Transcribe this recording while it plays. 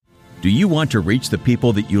Do you want to reach the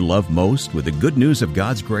people that you love most with the good news of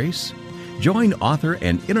God's grace? Join author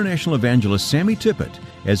and international evangelist Sammy Tippett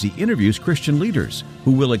as he interviews Christian leaders who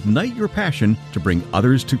will ignite your passion to bring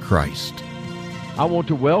others to Christ. I want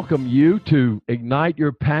to welcome you to Ignite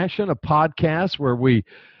Your Passion, a podcast where we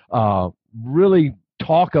really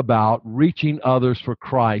talk about reaching others for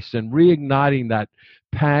Christ and reigniting that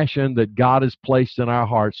passion that God has placed in our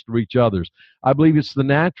hearts to reach others. I believe it's the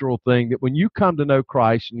natural thing that when you come to know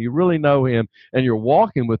Christ and you really know Him and you're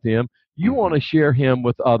walking with Him, you want to share Him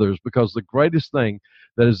with others, because the greatest thing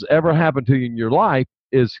that has ever happened to you in your life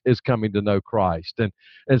is coming to know Christ.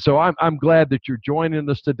 And so I'm glad that you're joining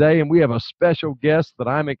us today, and we have a special guest that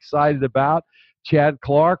I'm excited about, Chad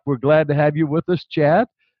Clark. We're glad to have you with us, Chad.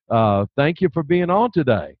 Thank you for being on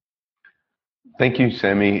today. Thank you,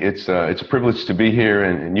 Sammy. It's a privilege to be here,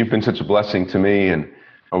 and you've been such a blessing to me, and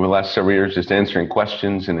over the last several years, just answering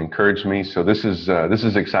questions and encouraged me. So this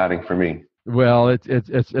is exciting for me. Well,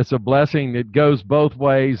 it's a blessing. It goes both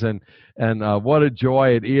ways, and what a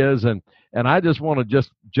joy it is. And I just want to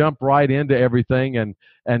just jump right into everything,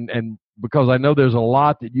 and because I know there's a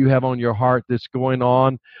lot that you have on your heart that's going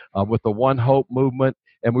on with the One Hope movement,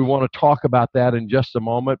 and we want to talk about that in just a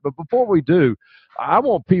moment. But before we do, I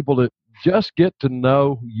want people to just get to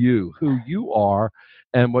know you, who you are,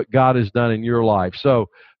 and what God has done in your life. So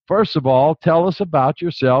first of all, tell us about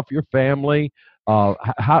yourself, your family,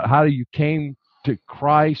 how you came to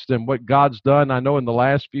Christ and what God's done. I know in the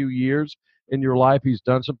last few years in your life, He's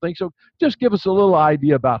done some things. So just give us a little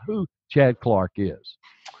idea about who Chad Clark is.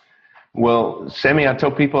 Well, Sammy, I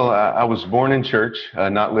tell people I was born in church,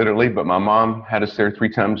 not literally, but my mom had us there 3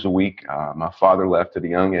 times a week. My father left at a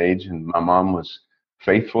young age, and my mom was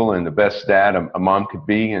faithful and the best dad a mom could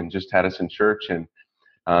be, and just had us in church. And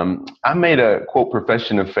I made a, quote,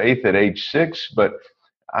 profession of faith at age 6, but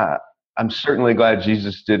I'm certainly glad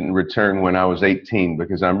Jesus didn't return when I was 18,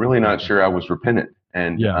 because I'm really not sure I was repentant.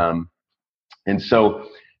 And and so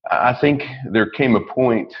I think there came a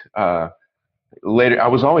point later. I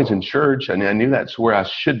was always in church, and I knew that's where I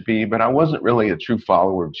should be, but I wasn't really a true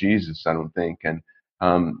follower of Jesus, I don't think. And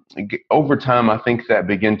over time, I think that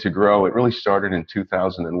began to grow. It really started in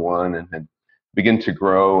 2001 and began to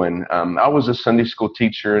grow. And I was a Sunday school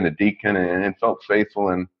teacher and a deacon, and felt faithful,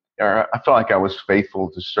 and I felt like I was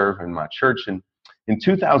faithful to serve in my church. And in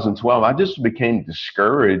 2012, I just became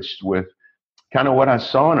discouraged with kind of what I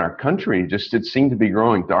saw in our country. Just it seemed to be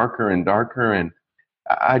growing darker and darker. And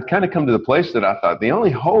I'd kind of come to the place that I thought the only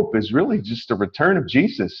hope is really just the return of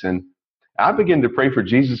Jesus. And I began to pray for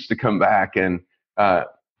Jesus to come back. And I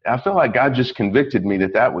felt like God just convicted me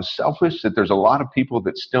that was selfish, that there's a lot of people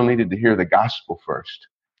that still needed to hear the gospel first.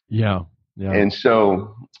 Yeah. And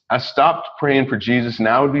so I stopped praying for Jesus, and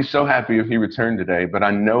I would be so happy if He returned today. But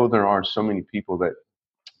I know there are so many people that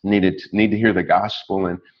need to hear the gospel.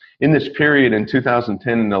 And in this period in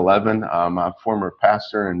 2010 and 11, my former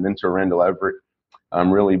pastor and mentor, Randall Everett,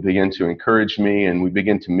 really began to encourage me, and we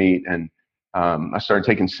began to meet. And I started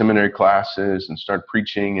taking seminary classes and started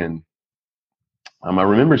preaching. And I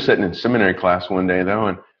remember sitting in seminary class one day, though,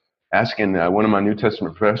 and asking one of my New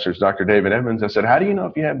Testament professors, Dr. David Evans, I said, how do you know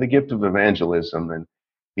if you have the gift of evangelism? And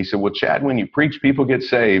he said, well, Chad, when you preach, people get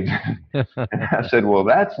saved. And I said, well,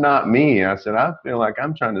 that's not me. I said, I feel like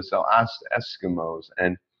I'm trying to sell ice to Eskimos.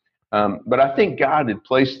 And but I think God had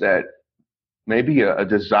placed that, maybe a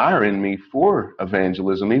desire in me for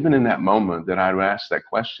evangelism, even in that moment that I'd asked that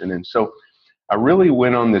question. And so I really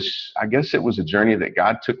went on this, I guess it was a journey that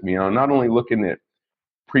God took me on, not only looking at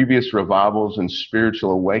previous revivals and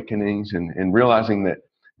spiritual awakenings, and realizing that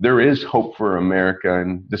there is hope for America,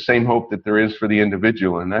 and the same hope that there is for the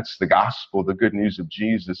individual, and that's the gospel, the good news of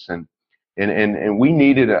Jesus. And we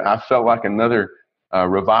needed, I felt like, another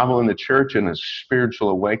revival in the church and a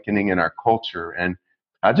spiritual awakening in our culture. And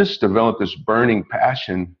I just developed this burning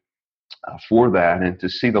passion for that, and to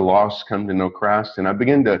see the lost come to know Christ. And I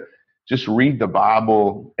began to just read the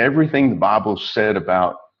Bible, everything the Bible said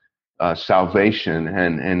about salvation,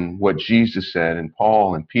 and what Jesus said, and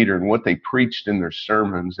Paul and Peter, and what they preached in their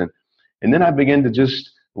sermons. And then I began to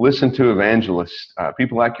just listen to evangelists,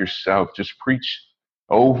 people like yourself, just preach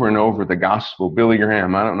over and over the gospel. Billy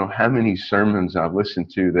Graham, I don't know how many sermons I've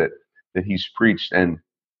listened to that he's preached. And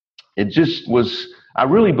it just was, I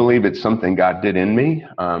really believe it's something God did in me.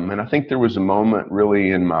 And I think there was a moment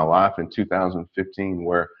really in my life in 2015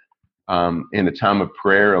 where in a time of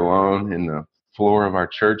prayer alone in the floor of our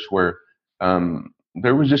church, where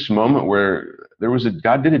there was just a moment where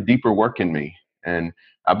God did a deeper work in me. And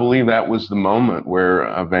I believe that was the moment where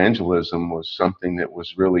evangelism was something that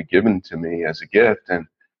was really given to me as a gift. And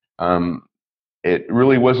it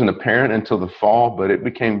really wasn't apparent until the fall, but it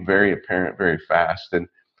became very apparent very fast. And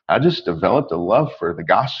I just developed a love for the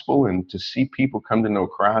gospel and to see people come to know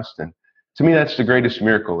Christ. And to me, that's the greatest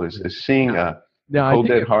miracle is seeing a Now, I cold,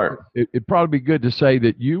 think dead heart. it'd probably be good to say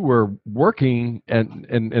that you were working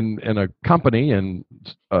in a company, and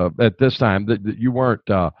at this time that you weren't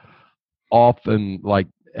off and like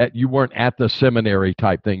you weren't at the seminary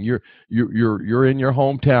type thing. You're in your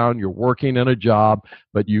hometown. You're working in a job,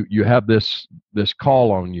 but you have this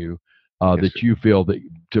call on you Yes, that sir. you feel that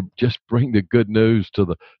to just bring the good news to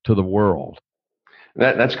the world.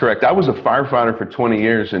 That's correct. I was a firefighter for 20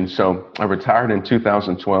 years, and so I retired in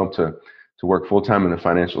 2012 to work full time in the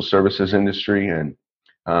financial services industry. And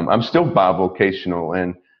I'm still bivocational.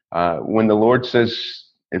 And when the Lord says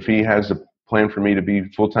if He has a plan for me to be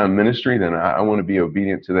full time ministry, then I want to be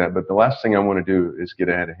obedient to that. But the last thing I want to do is get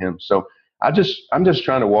ahead of Him. So I'm just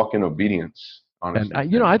trying to walk in obedience. Honestly.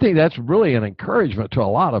 And I think that's really an encouragement to a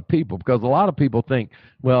lot of people, because a lot of people think,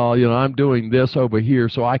 well, I'm doing this over here,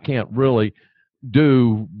 so I can't really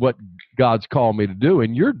do what God's called me to do,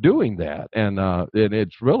 and you're doing that, and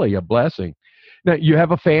it's really a blessing. Now, you have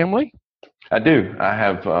a family? I do. I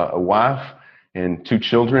have a wife and 2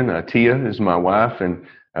 children. Tia is my wife, and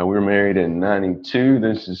we were married in '92.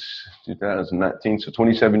 This is 2019, so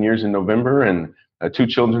 27 years in November, and 2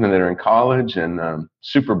 children that are in college, and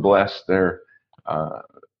super blessed. They're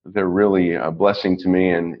really a blessing to me.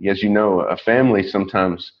 And as you know, a family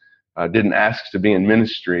sometimes didn't ask to be in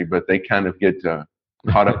ministry, but they kind of get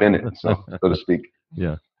caught up in it, so to speak.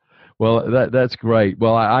 Yeah. Well, that's great.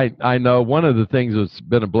 Well, I know one of the things that's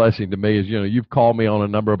been a blessing to me is, you've called me on a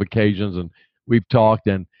number of occasions, and we've talked,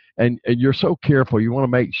 and you're so careful. You want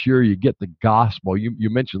to make sure you get the gospel. You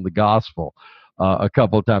mentioned the gospel a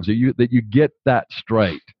couple of times, that you get that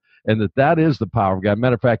straight, and that is the power of God.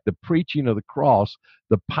 Matter of fact, the preaching of the cross,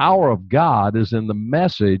 the power of God is in the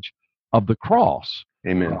message of the cross.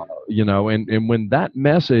 Amen. And when that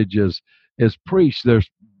message is preached,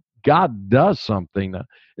 God does something.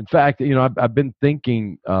 In fact, I've been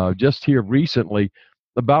thinking just here recently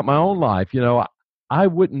about my own life. I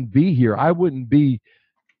wouldn't be here. I wouldn't be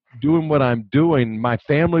doing what I'm doing. My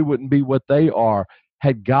family wouldn't be what they are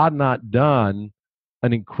had God not done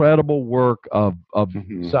an incredible work of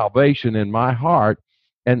salvation in my heart,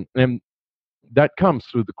 and that comes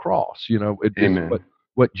through the cross. It's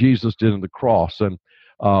what Jesus did in the cross. And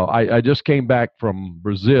I just came back from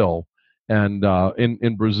Brazil, and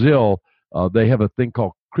in Brazil they have a thing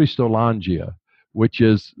called Cristolândia, which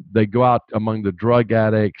is they go out among the drug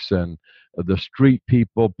addicts and the street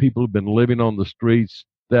people who've been living on the streets,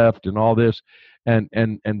 theft and all this, and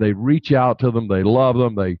they reach out to them. They love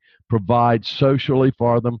them. They provide socially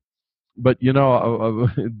for them. But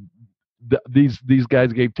these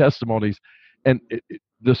guys gave testimonies, and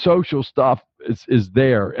the social stuff is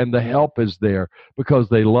there, and the help is there because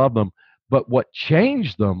they love them. But what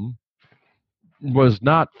changed them was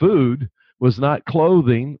not food, was not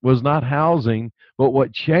clothing, was not housing, but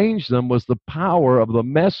what changed them was the power of the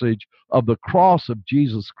message of the cross of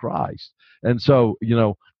Jesus Christ. And so,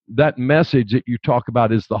 that message that you talk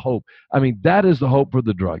about is the hope. I mean, that is the hope for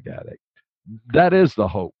the drug addict. That is the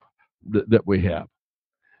hope that we have.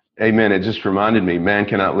 Amen. It just reminded me, man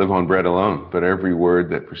cannot live on bread alone, but every word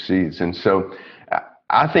that proceeds. And so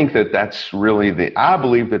I think that's really I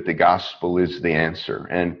believe that the gospel is the answer.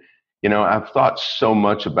 And, I've thought so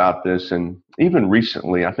much about this. And even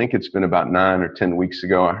recently, I think it's been about 9 or 10 weeks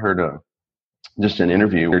ago, I heard just an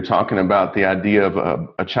interview. They're talking about the idea of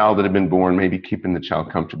a child that had been born, maybe keeping the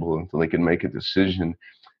child comfortable until they could make a decision. And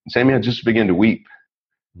Sammy, I just began to weep.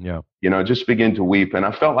 Yeah. Just begin to weep. And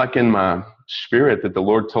I felt like in my spirit that the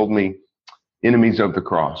Lord told me, enemies of the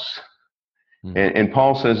cross. Mm-hmm. And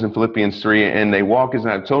Paul says in Philippians 3, and they walk as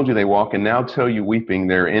I have told you they walk, and now tell you weeping,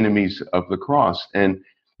 they're enemies of the cross. And,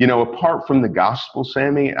 apart from the gospel,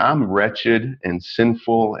 Sammy, I'm wretched and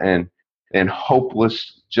sinful and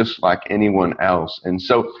hopeless just like anyone else. And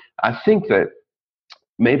so I think that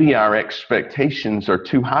maybe our expectations are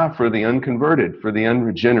too high for the unconverted, for the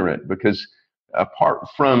unregenerate, because apart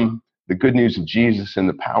from the good news of Jesus and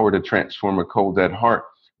the power to transform a cold, dead heart,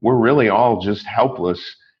 we're really all just helpless.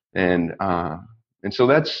 And so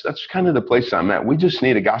that's kind of the place I'm at. We just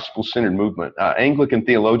need a gospel-centered movement. Anglican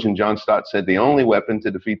theologian John Stott said the only weapon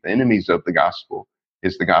to defeat the enemies of the gospel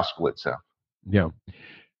is the gospel itself. Yeah,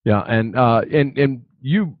 yeah, and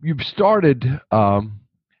you've started.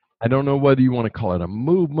 I don't know whether you want to call it a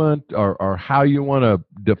movement or how you want to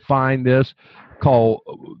define this. Called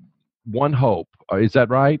One Hope. Is that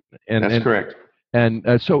right? That's correct.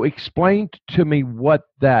 And so explain to me what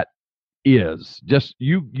that is. Just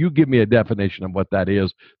you give me a definition of what that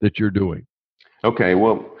is that you're doing. Okay,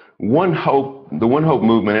 well, the One Hope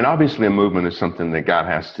movement, and obviously a movement is something that God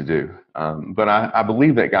has to do. But I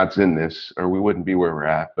believe that God's in this, or we wouldn't be where we're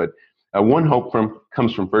at. But One Hope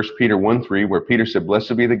comes from 1 Peter 1:3, where Peter said,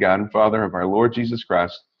 "Blessed be the God and Father of our Lord Jesus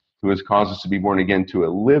Christ, who has caused us to be born again to a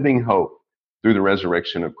living hope through the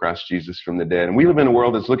resurrection of Christ Jesus from the dead." And we live in a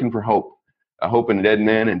world that's looking for hope, a hope in dead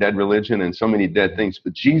men and dead religion and so many dead things.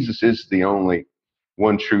 But Jesus is the only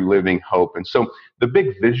one true living hope. And so the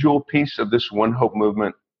big visual piece of this One Hope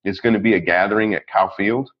movement is going to be a gathering at Cow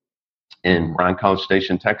Field in Bryan College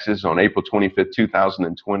Station, Texas on April 25th,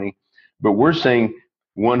 2020. But we're saying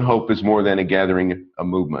One Hope is more than a gathering, a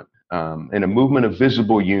movement, and a movement of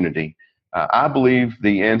visible unity. I believe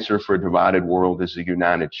the answer for a divided world is a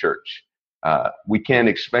united church. We can't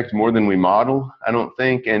expect more than we model, I don't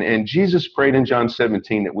think. And Jesus prayed in John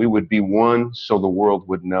 17 that we would be one so the world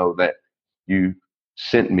would know that you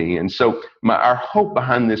sent me. And so our hope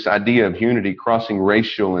behind this idea of unity, crossing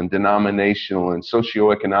racial and denominational and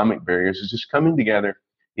socioeconomic barriers, is just coming together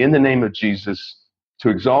in the name of Jesus to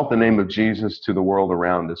exalt the name of Jesus to the world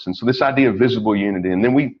around us. And so this idea of visible unity. And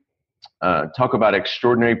then we talk about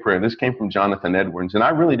extraordinary prayer. This came from Jonathan Edwards. And I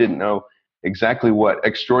really didn't know exactly what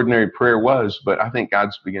extraordinary prayer was, but I think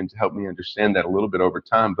God's begun to help me understand that a little bit over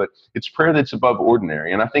time. But it's prayer that's above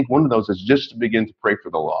ordinary. And I think one of those is just to begin to pray for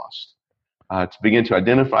the lost. To begin to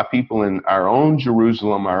identify people in our own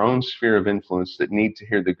Jerusalem, our own sphere of influence that need to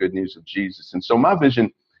hear the good news of Jesus. And so my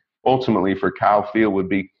vision ultimately for Cow Field would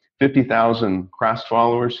be 50,000 Christ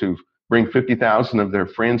followers who bring 50,000 of their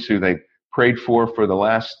friends who they prayed for the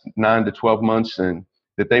last 9 to 12 months, and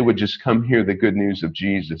that they would just come hear the good news of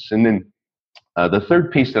Jesus. And then the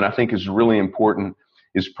third piece that I think is really important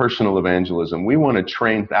is personal evangelism. We want to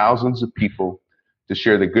train thousands of people to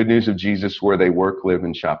share the good news of Jesus where they work, live,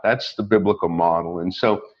 and shop. That's the biblical model. And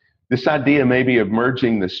so this idea maybe of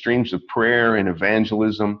merging the streams of prayer and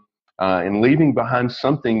evangelism and leaving behind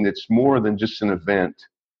something that's more than just an event.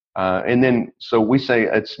 And then, so we say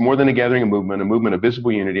it's more than a gathering, a movement of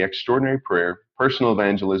visible unity, extraordinary prayer, personal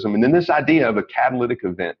evangelism, and then this idea of a catalytic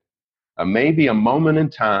event, maybe a moment in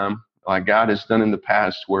time, like God has done in the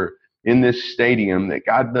past, where in this stadium that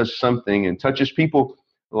God does something and touches people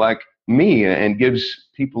like me and gives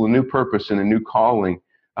people a new purpose and a new calling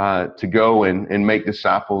to go and make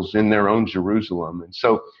disciples in their own Jerusalem. And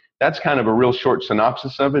so that's kind of a real short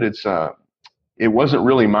synopsis of it. It wasn't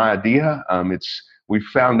really my idea. We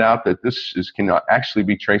found out that this can actually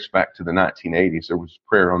be traced back to the 1980s. There was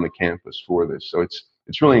prayer on the campus for this. So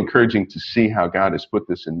it's really encouraging to see how God has put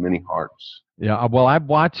this in many hearts. Yeah, well, I've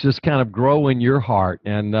watched this kind of grow in your heart,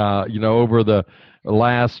 and over the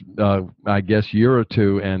last, I guess, year or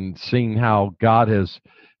two, and seeing how God has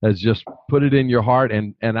just put it in your heart,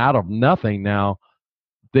 and out of nothing now,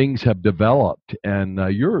 things have developed, and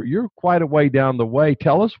you're quite a way down the way.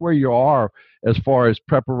 Tell us where you are as far as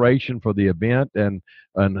preparation for the event, and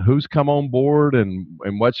who's come on board, and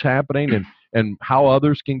what's happening, and how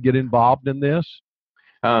others can get involved in this.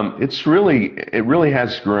 It really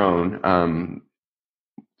has grown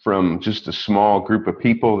from just a small group of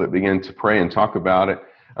people that began to pray and talk about it.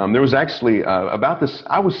 There was actually about this.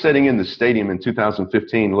 I was sitting in the stadium in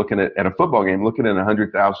 2015, looking at a football game, looking at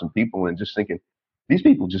 100,000 people, and just thinking, these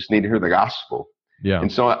people just need to hear the gospel. Yeah.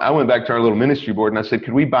 And so I went back to our little ministry board and I said,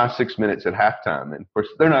 could we buy 6 minutes at halftime? And of course,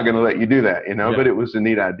 they're not going to let you do that, Yeah. But it was a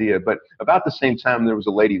neat idea. But about the same time, there was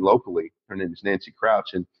a lady locally. Her name is Nancy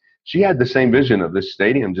Crouch, and she had the same vision of this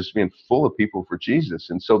stadium just being full of people for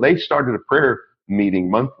Jesus. And so they started a prayer meeting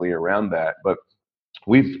monthly around that. But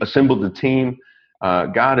we've assembled a team.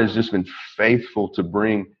 God has just been faithful to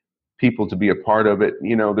bring people to be a part of it.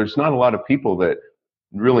 There's not a lot of people that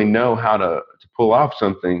really know how to pull off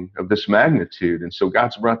something of this magnitude. And so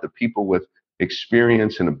God's brought the people with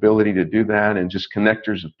experience and ability to do that, and just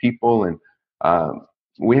connectors of people. And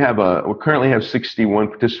we currently have 61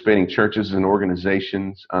 participating churches and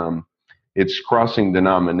organizations. It's crossing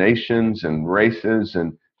denominations and races,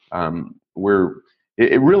 and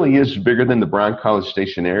it really is bigger than the Bryan College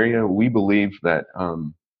Station area. We believe that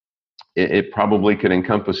it probably could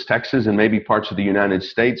encompass Texas and maybe parts of the United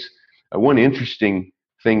States. One interesting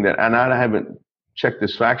thing and I haven't checked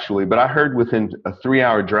this factually, but I heard within a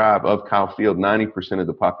 3-hour drive of Cow Field, 90% of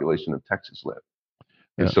the population of Texas live.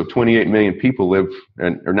 And so 28 million people live,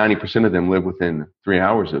 or 90% of them live within 3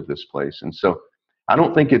 hours of this place. And so I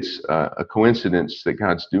don't think it's a coincidence that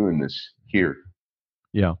God's doing this here.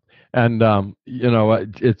 Yeah. And,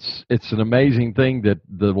 it's an amazing thing that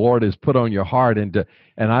the Lord has put on your heart. And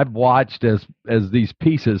I've watched as these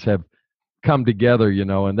pieces have come together,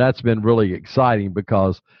 and that's been really exciting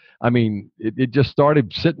because, it just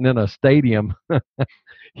started sitting in a stadium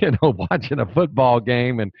watching a football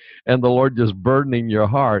game and the Lord just burdening your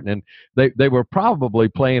heart. And they were probably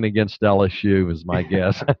playing against LSU, is my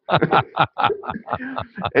guess.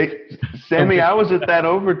 Hey, Sammy, I was at that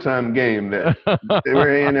overtime game that they were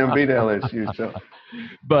A&M beat LSU. So,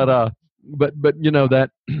 but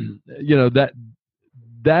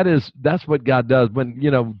that's what God does.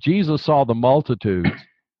 When Jesus saw the multitudes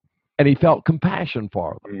and he felt compassion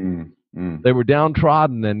for them. They were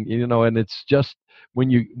downtrodden, and and it's just when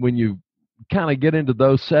you kind of get into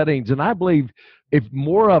those settings, and I believe if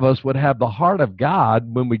more of us would have the heart of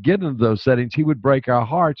God when we get into those settings, he would break our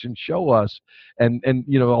hearts and show us, and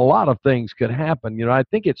a lot of things could happen. I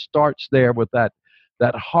think it starts there with that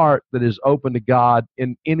heart that is open to God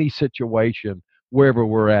in any situation, wherever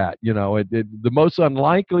we're at. The most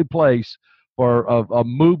unlikely place for a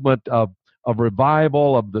movement of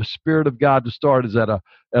revival of the Spirit of God to start is at a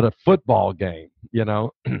football game,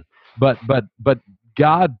 but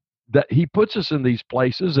God, that he puts us in these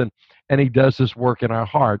places and he does this work in our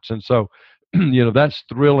hearts. And so, that's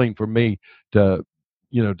thrilling for me to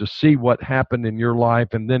see what happened in your life,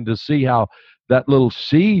 and then to see how that little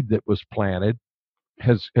seed that was planted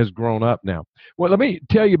has grown up now. Well, let me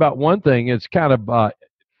tell you about one thing. It's kind of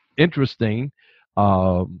interesting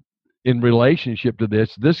in relationship to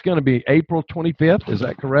this. This is going to be April 25th. Is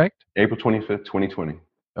that correct? April 25th, 2020.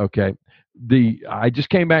 Okay. I just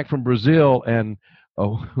came back from Brazil, and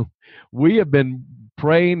we have been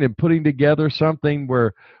praying and putting together something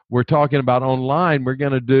where we're talking about online.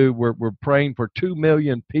 We're praying for 2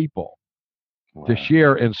 million people to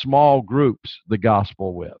share in small groups the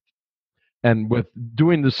gospel with, and with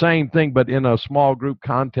doing the same thing, but in a small group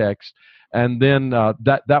context. And then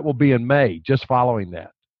that will be in May, just following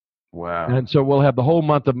that. Wow. And so we'll have the whole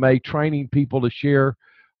month of May training people to share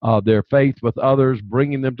their faith with others,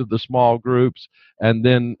 bringing them to the small groups, and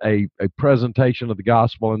then a presentation of the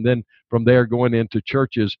gospel. And then from there, going into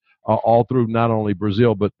churches all through not only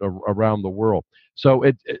Brazil, but around the world. So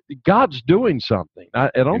God's doing something. I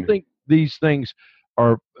don't think these things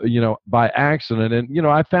are, by accident. And,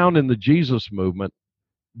 I found in the Jesus movement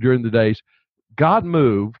during the days, God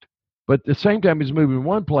moved, but at the same time he's moving in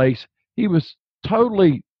one place, he was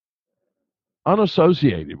totally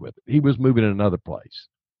unassociated with it. He was moving in another place.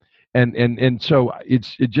 And so it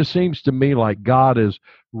just seems to me like God is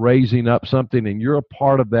raising up something, and you're a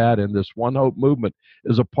part of that, and this One Hope movement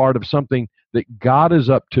is a part of something that God is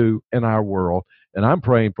up to in our world, and I'm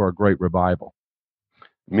praying for a great revival.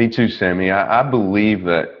 Me too, Sammy. I believe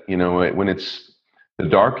that, when it's the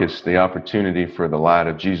darkest, the opportunity for the light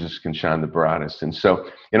of Jesus can shine the brightest. And so,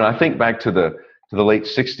 I think back to the late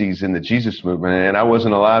 60s in the Jesus movement, and I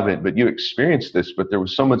wasn't alive in it, but you experienced this, but there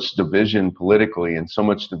was so much division politically and so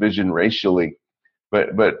much division racially. But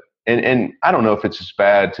I don't know if it's as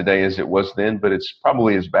bad today as it was then, but it's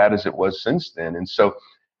probably as bad as it was since then. And so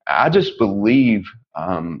I just believe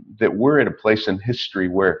that we're at a place in history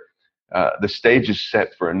where the stage is set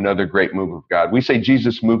for another great move of God. We say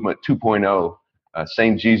Jesus Movement 2.0,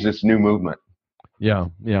 same Jesus, new movement. Yeah,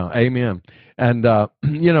 amen. And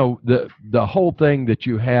the whole thing that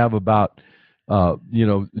you have about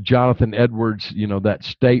Jonathan Edwards, that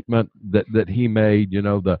statement that he made,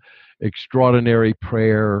 the extraordinary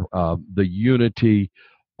prayer, the unity,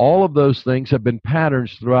 all of those things have been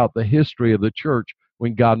patterns throughout the history of the church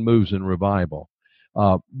when God moves in revival.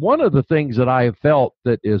 One of the things that I have felt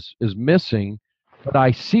that is missing, but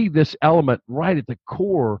I see this element right at the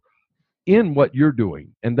core in what you're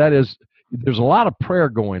doing, and that is there's a lot of prayer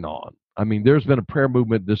going on. I mean, there's been a prayer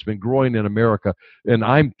movement that's been growing in America, and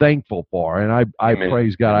I'm thankful for, and I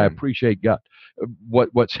praise God. I appreciate God,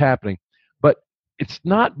 what's happening. But it's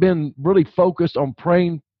not been really focused on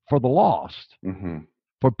praying for the lost,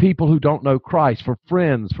 for people who don't know Christ, for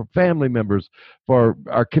friends, for family members, for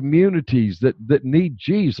our communities that need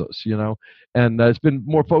Jesus, and it's been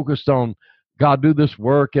more focused on God, do this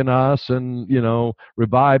work in us, and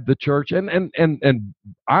revive the church. And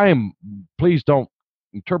I am, please don't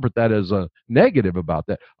interpret that as a negative about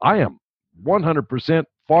that. I am 100%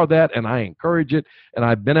 for that, and I encourage it, and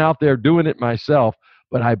I've been out there doing it myself.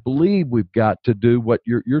 But I believe we've got to do what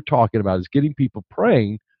you're talking about, is getting people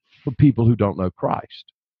praying for people who don't know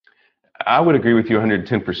Christ. I would agree with you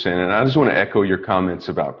 110%, and I just want to echo your comments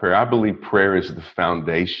about prayer. I believe prayer is the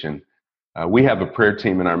foundation. We have a prayer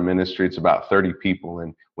team in our ministry. It's about 30 people.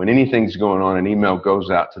 And when anything's going on, an email goes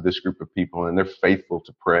out to this group of people, and they're faithful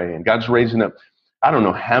to pray. And God's raising up, I don't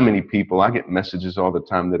know how many people. I get messages all the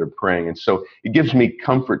time that are praying. And so it gives me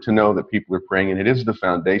comfort to know that people are praying, and it is the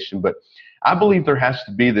foundation. But I believe there has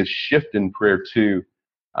to be this shift in prayer too.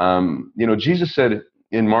 Jesus said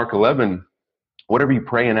in Mark 11, whatever you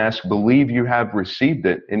pray and ask, believe you have received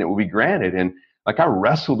it and it will be granted. And like I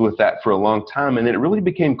wrestled with that for a long time. And then it really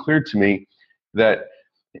became clear to me that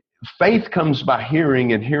faith comes by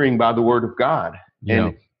hearing and hearing by the word of God. Yeah.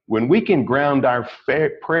 And when we can ground our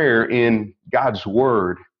prayer in God's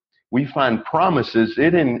word, we find promises.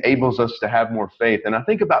 It enables us to have more faith. And I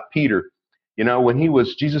think about Peter, when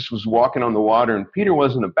Jesus was walking on the water and Peter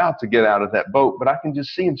wasn't about to get out of that boat, but I can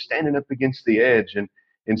just see him standing up against the edge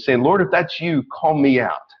and saying, Lord, if that's you, call me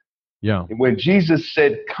out. Yeah. And when Jesus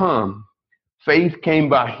said, come, faith came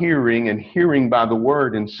by hearing and hearing by the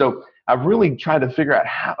word. And so I've really tried to figure out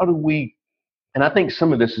how do we, and I think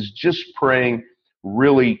some of this is just praying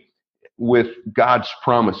really with God's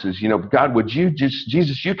promises. God,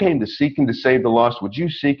 Jesus, you came to seek and to save the lost. Would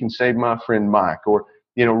you seek and save my friend Mike? Or,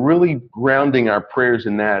 really grounding our prayers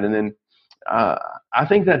in that. And then I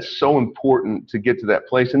think that's so important to get to that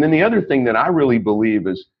place. And then the other thing that I really believe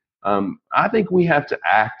is I think we have to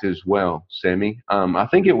act as well, Sammy. I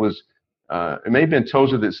think it may have been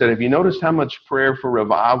Tozer that said, have you noticed how much prayer for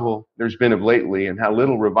revival there's been of lately and how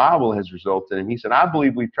little revival has resulted? And he said, I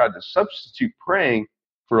believe we've tried to substitute praying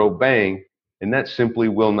for obeying, and that simply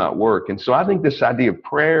will not work. And so I think this idea of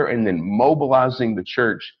prayer and then mobilizing the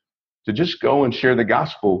church to just go and share the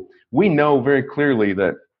gospel, we know very clearly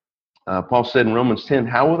that Paul said in Romans 10,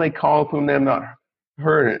 how will they call whom they have not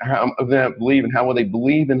heard, and how of them believe, and how will they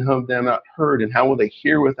believe in whom they have not heard, and how will they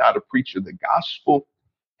hear without a preacher? The gospel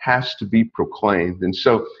has to be proclaimed. And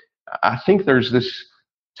so I think there's this,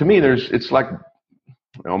 to me, it's like,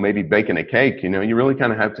 maybe baking a cake, you really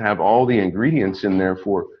kind of have to have all the ingredients in there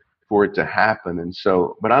for it to happen. And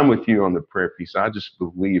so, but I'm with you on the prayer piece. I just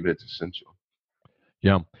believe it's essential.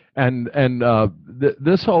 Yeah. And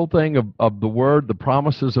this whole thing of the word, the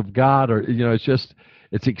promises of God,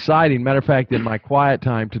 it's exciting. Matter of fact, in my quiet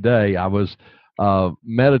time today, I was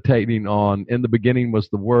meditating on, in the beginning was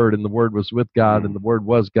the Word, and the Word was with God, and the Word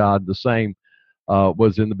was God. The same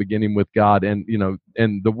was in the beginning with God, and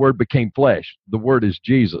and the Word became flesh. The Word is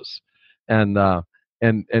Jesus, and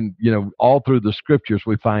all through the Scriptures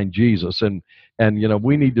we find Jesus, and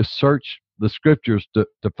we need to search the Scriptures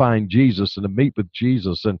to find Jesus and to meet with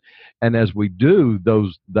Jesus, and as we do,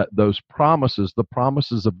 those promises, the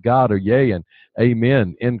promises of God are yea and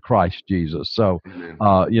amen in Christ Jesus. So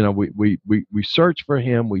we search for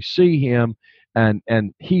him, we see him, and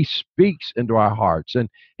he speaks into our hearts, and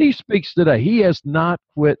he speaks today. He has not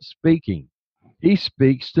quit speaking. He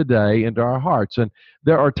speaks today into our hearts. And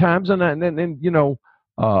there are times, and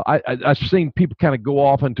I've seen people kind of go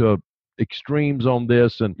off into extremes on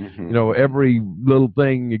this, and every little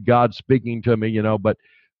thing God's speaking to me, but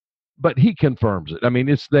he confirms it. I mean,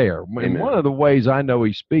 it's there. Amen. And one of the ways I know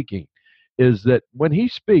he's speaking is that when he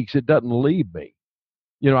speaks, it doesn't leave me.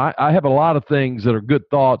 I have a lot of things that are good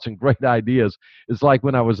thoughts and great ideas. It's like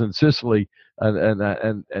when I was in Sicily,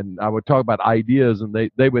 and I would talk about ideas,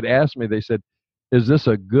 and they would ask me, they said, is this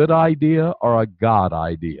a good idea or a God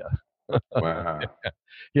idea? Wow.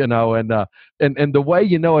 And the way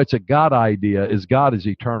it's a God idea is God is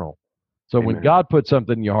eternal. So Amen. when God puts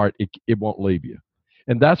something in your heart, it won't leave you.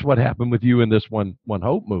 And that's what happened with you in this one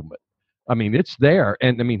Hope movement. I mean, it's there.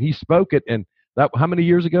 And I mean, he spoke it. And that, how many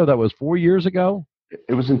years ago? That was 4 years ago?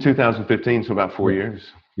 It was in 2015, so about 4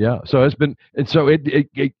 years. Yeah. So it's been, and so it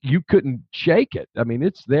you couldn't shake it. I mean,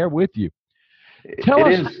 it's there with you. Tell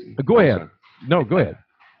us. Go ahead. No, go ahead.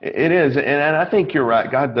 It is. And I think you're right.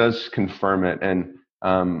 God does confirm it. And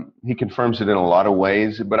he confirms it in a lot of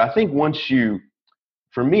ways. But I think once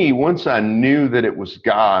I knew that it was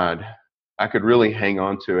God, I could really hang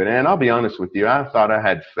on to it. And I'll be honest with you, I thought I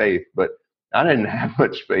had faith, but I didn't have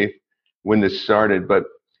much faith when this started. But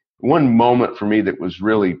one moment for me that was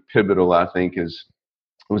really pivotal, I think, it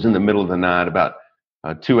was in the middle of the night, about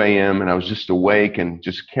 2 a.m., and I was just awake and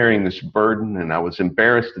just carrying this burden, and I was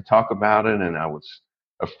embarrassed to talk about it, and I was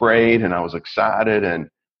afraid, and I was excited, and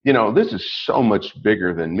this is so much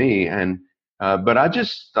bigger than me, and but I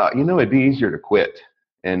just thought, it'd be easier to quit.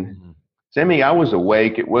 And Sammy, I was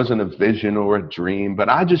awake. It wasn't a vision or a dream, but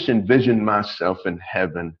I just envisioned myself in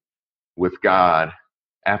heaven with God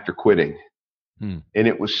after quitting. And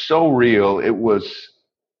it was so real. It was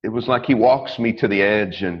like he walks me to the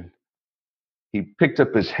edge, and he picked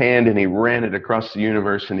up his hand and he ran it across the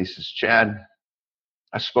universe, and he says, Chad,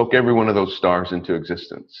 I spoke every one of those stars into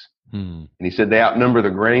existence. And he said, they outnumber the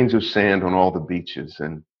grains of sand on all the beaches.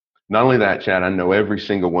 And not only that, Chad, I know every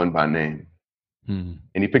single one by name. And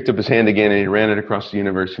he picked up his hand again and he ran it across the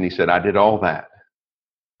universe, and he said, I did all that,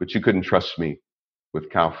 but you couldn't trust me with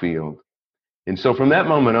Kyle Field. And so from that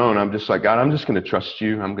moment on, I'm just like, God, I'm just going to trust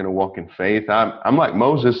you. I'm going to walk in faith. I'm like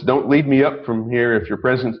Moses. Don't lead me up from here if your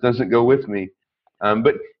presence doesn't go with me.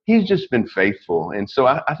 But he's just been faithful. And so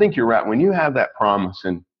I think you're right. When you have that promise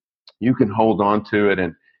and you can hold on to it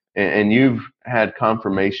and you've had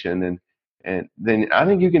confirmation and then I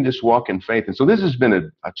think you can just walk in faith. And so this has been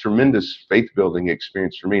a tremendous faith building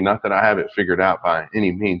experience for me. Not that I have it figured out by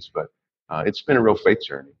any means, but it's been a real faith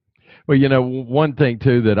journey. Well, one thing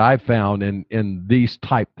too that I found in these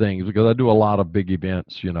type things, because I do a lot of big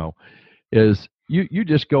events, is you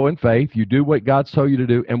just go in faith, you do what God's told you to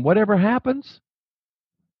do, and whatever happens,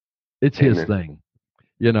 it's Amen. His thing.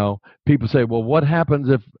 People say, well, what happens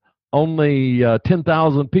if only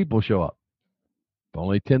 10,000 people show up? If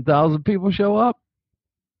only 10,000 people show up,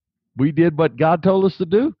 we did what God told us to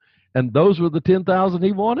do, and those were the 10,000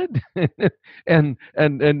 He wanted. and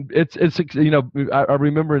it's I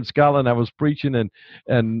remember in Scotland I was preaching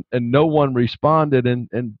and no one responded,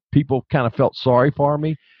 and people kind of felt sorry for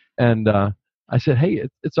me, and I said, hey,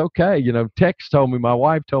 it's okay. Tex told me, my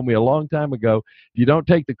wife told me a long time ago, if you don't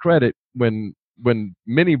take the credit when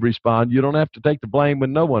many respond, you don't have to take the blame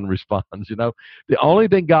when no one responds. The only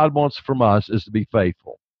thing God wants from us is to be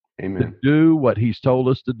faithful. Amen. To do what He's told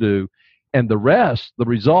us to do, and the rest, the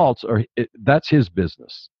results that's His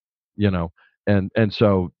business. And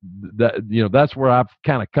so that that's where I've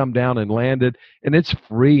kind of come down and landed, and it's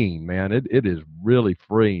freeing, man. It is really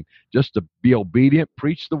freeing just to be obedient,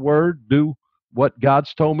 preach the word, do what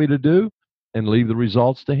God's told me to do, and leave the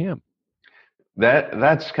results to Him.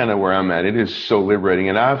 That's kind of where I'm at. It is so liberating,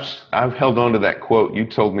 and I've held on to that quote. You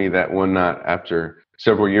told me that one night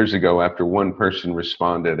several years ago, after one person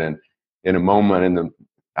responded, and in a moment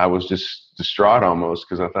I was just distraught almost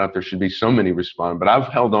because I thought there should be so many respond. But I've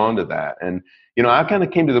held on to that, and I kind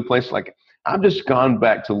of came to the place like I've just gone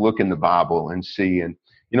back to look in the Bible and see, and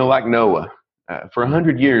like Noah. For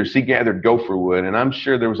 100 years, he gathered gopher wood, and I'm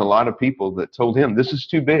sure there was a lot of people that told him, this is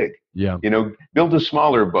too big. Yeah. Build a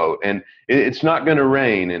smaller boat, and it's not going to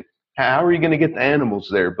rain, and how are you going to get the animals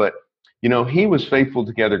there? But, he was faithful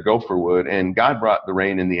to gather gopher wood, and God brought the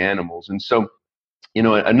rain and the animals. And so,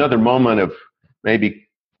 another moment of maybe,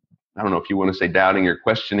 I don't know if you want to say doubting or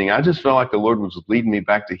questioning, I just felt like the Lord was leading me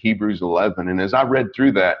back to Hebrews 11. And as I read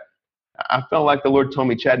through that, I felt like the Lord told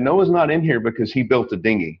me, Chad, Noah's not in here because he built a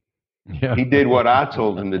dinghy. Yeah. He did what I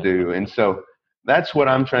told him to do. And so that's what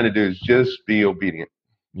I'm trying to do, is just be obedient.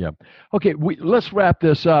 Yeah. Okay, let's wrap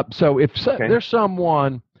this up. So if there's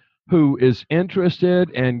someone who is interested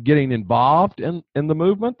in getting involved in the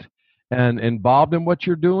movement and involved in what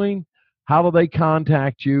you're doing, how do they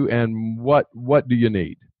contact you, and what do you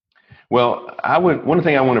need? Well, one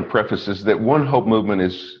thing I want to preface is that One Hope Movement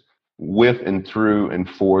is with and through and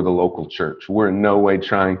for the local church. We're in no way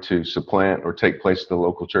trying to supplant or take place at the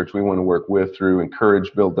local church. We want to work with, through,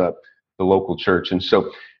 encourage, build up the local church. And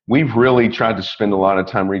so we've really tried to spend a lot of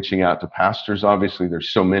time reaching out to pastors. Obviously,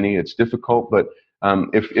 there's so many, it's difficult, but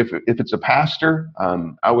if it's a pastor,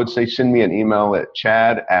 I would say send me an email at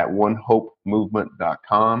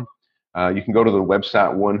chad@onehopemovement.com. You can go to the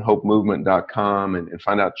website, onehopemovement.com, and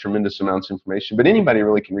find out tremendous amounts of information. But anybody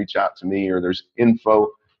really can reach out to me, or there's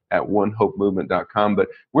info@onehopemovement.com. But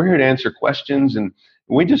we're here to answer questions, and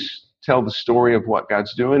we just tell the story of what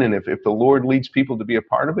God's doing. And if the Lord leads people to be a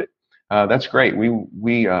part of it, that's great.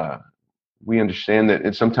 We understand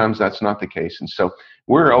that sometimes that's not the case. And so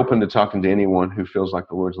we're open to talking to anyone who feels like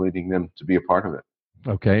the Lord's leading them to be a part of it.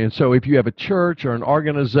 Okay. And so if you have a church or an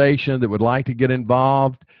organization that would like to get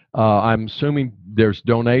involved, I'm assuming there's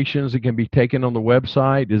donations that can be taken on the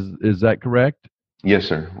website. Is that correct? Yes,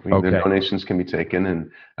 sir. Okay. The donations can be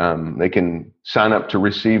taken, and they can sign up to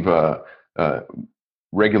receive a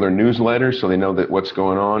regular newsletter so they know that what's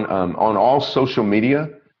going on all social media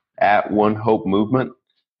at One Hope Movement.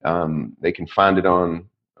 They can find it on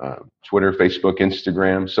Twitter, Facebook,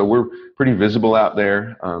 Instagram. So we're pretty visible out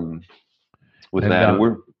there with that.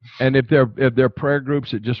 And if they're prayer groups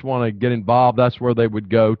that just want to get involved, that's where they would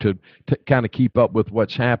go to kind of keep up with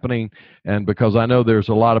what's happening. And because I know there's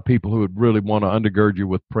a lot of people who would really want to undergird you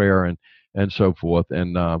with prayer and so forth.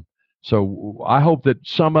 And so I hope that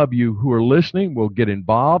some of you who are listening will get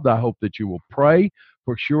involved. I hope that you will pray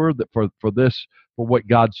for sure that for what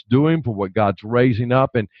God's doing, for what God's raising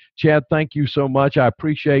up. And Chad, thank you so much. I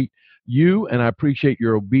appreciate you, and I appreciate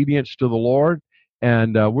your obedience to the Lord.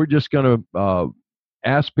 And we're just going to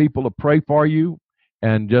ask people to pray for you,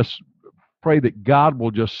 and just pray that God will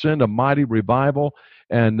just send a mighty revival,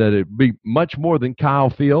 and that it be much more than Kyle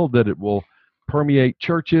Field, that it will permeate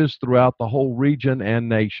churches throughout the whole region and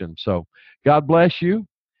nation. So God bless you,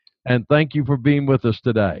 and thank you for being with us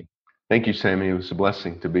today. Thank you, Sammy. It was a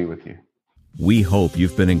blessing to be with you. We hope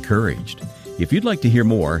you've been encouraged. If you'd like to hear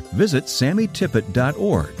more, visit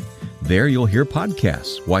SammyTippett.org. There you'll hear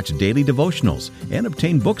podcasts, watch daily devotionals, and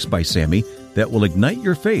obtain books by Sammy that will ignite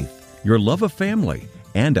your faith, your love of family,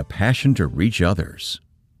 and a passion to reach others.